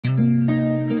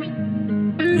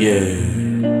Yeah,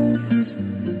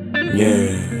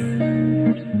 yeah.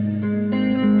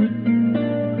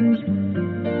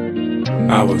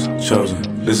 I was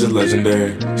chosen, this is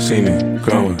legendary. Seen it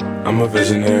growing, I'm a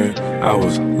visionary. I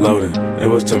was loaded, it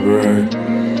was temporary.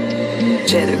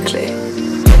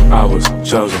 I was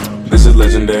chosen, this is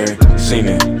legendary. Seen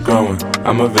it growing,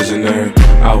 I'm a visionary.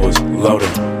 I was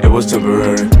loaded, it was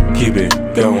temporary. Keep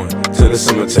it going to the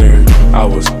cemetery. I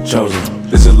was chosen,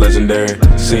 this is legendary.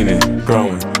 Seen it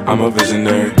growing, I'm a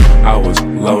visionary. I was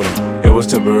loaded, it was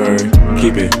temporary.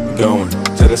 Keep it going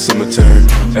to the cemetery.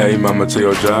 Hey mama, tell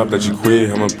your job that you quit.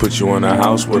 I'ma put you in a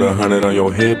house with 100 on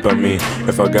your hip. I mean,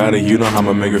 if I got it, you know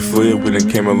I'ma make it flip. We done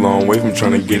came a long way from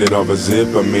trying to get it off a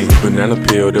zip. I mean, banana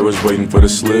peel, they was waiting for the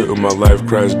slip. When my life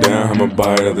crashed down, I'ma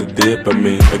buy another dip. I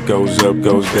mean, it goes up,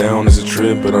 goes down, it's a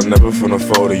trip. But I'm never finna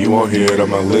fold it, you won't hear it on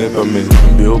my lip. I mean,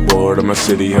 Billboard, I'm a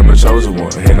city, I'm the chosen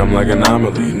one. And I'm like an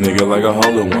anomaly, nigga like a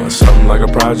holy one. Something like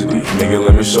a prodigy, nigga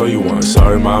let me show you one.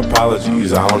 Sorry, my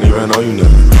apologies, I don't even know you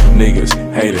nothing.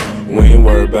 Niggas hate it, we ain't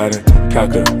worried about it.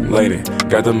 Calculated,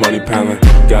 got the money piling,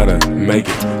 gotta make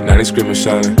it. Now they screaming,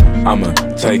 shouting, I'ma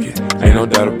take it, ain't no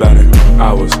doubt about it.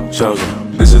 I was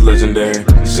chosen, this is legendary.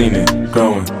 Seen it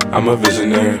growing, I'm a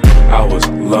visionary. I was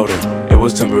loaded, it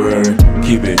was temporary.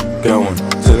 Keep it going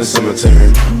to the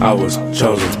cemetery. I was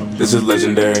chosen, this is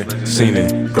legendary. Seen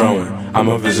it growing, I'm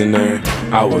a visionary.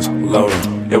 I was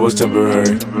loaded, it was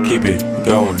temporary. Keep it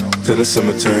going to the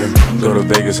cemetery. Go to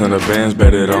Vegas on the bands,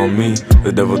 bet it on me.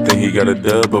 The devil think he got a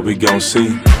dub, but we gon' see.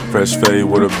 Fresh fade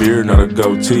with a beard, not a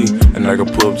goatee. And I can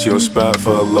pull up to your spot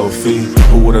for a low fee.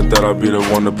 Who would've thought I'd be the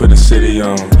one to put the city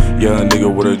on? Young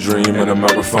nigga with a dream and a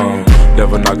microphone.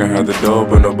 Devil knocking at the door,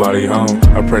 but nobody home.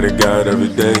 I pray to God every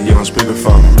day, he on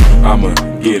speakerphone. I'ma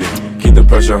get it, keep the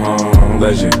pressure on.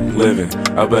 Legend, living,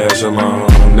 upper echelon.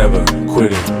 Never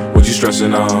quitting, what you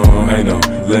stressing on? Ain't no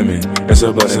limit, it's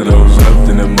a blessing. It goes up,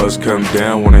 then it must come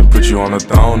down. When they put you on the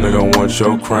throne, they gon' want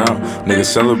your crown. Niggas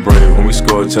celebrate when we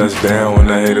score a touchdown. When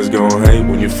the haters gon' hate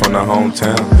when you from the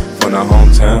hometown. From the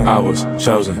hometown, I was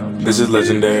chosen, this is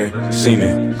legendary. Seen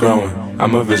it growing,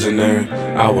 I'm a visionary.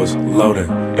 I was loaded,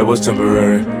 it was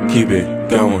temporary. Keep it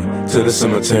going to the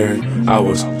cemetery. I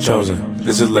was chosen,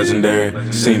 this is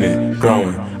legendary. Seen it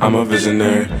growing, I'm a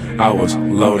visionary. I was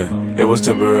loaded, it was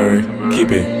temporary.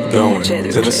 Keep it going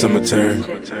to the cemetery.